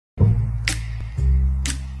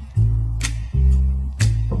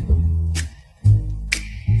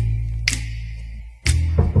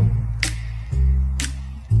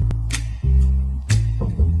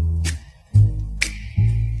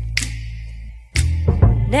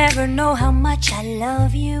Never know how much I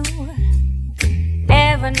love you,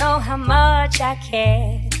 never know how much I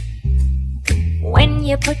care. When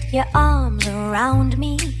you put your arms around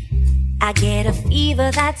me, I get a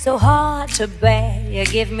fever that's so hard to bear. You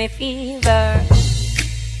give me fever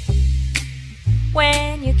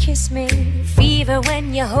when you kiss me, fever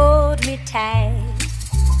when you hold me tight.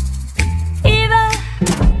 Fever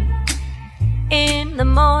in the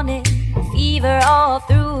morning, fever all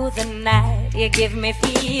through the night. You give me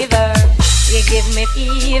fever, you give me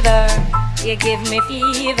fever, you give me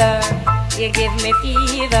fever, you give me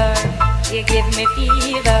fever, you give me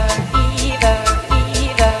fever, fever,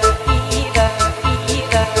 fever, fever,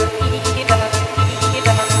 fever, fever,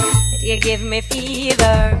 fever. You give me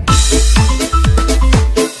fever.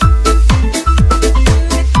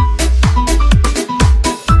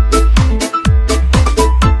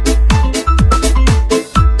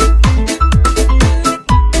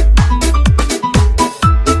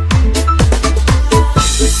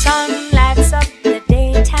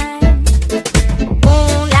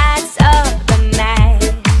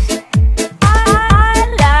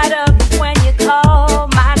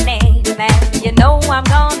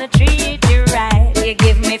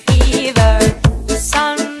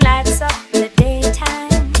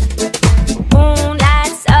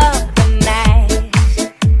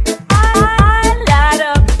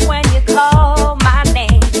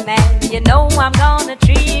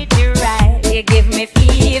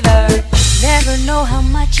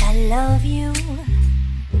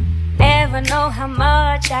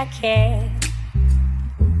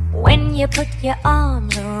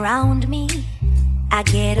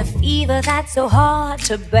 That's so hard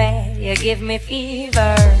to bear. You give me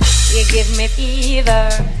fever, you give me fever,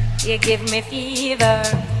 you give me fever,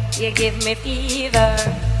 you give me fever,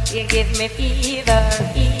 you give me fever,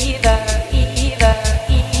 fever, fever,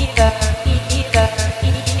 fever, fever,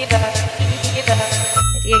 fever, fever.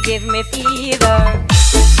 You give me fever.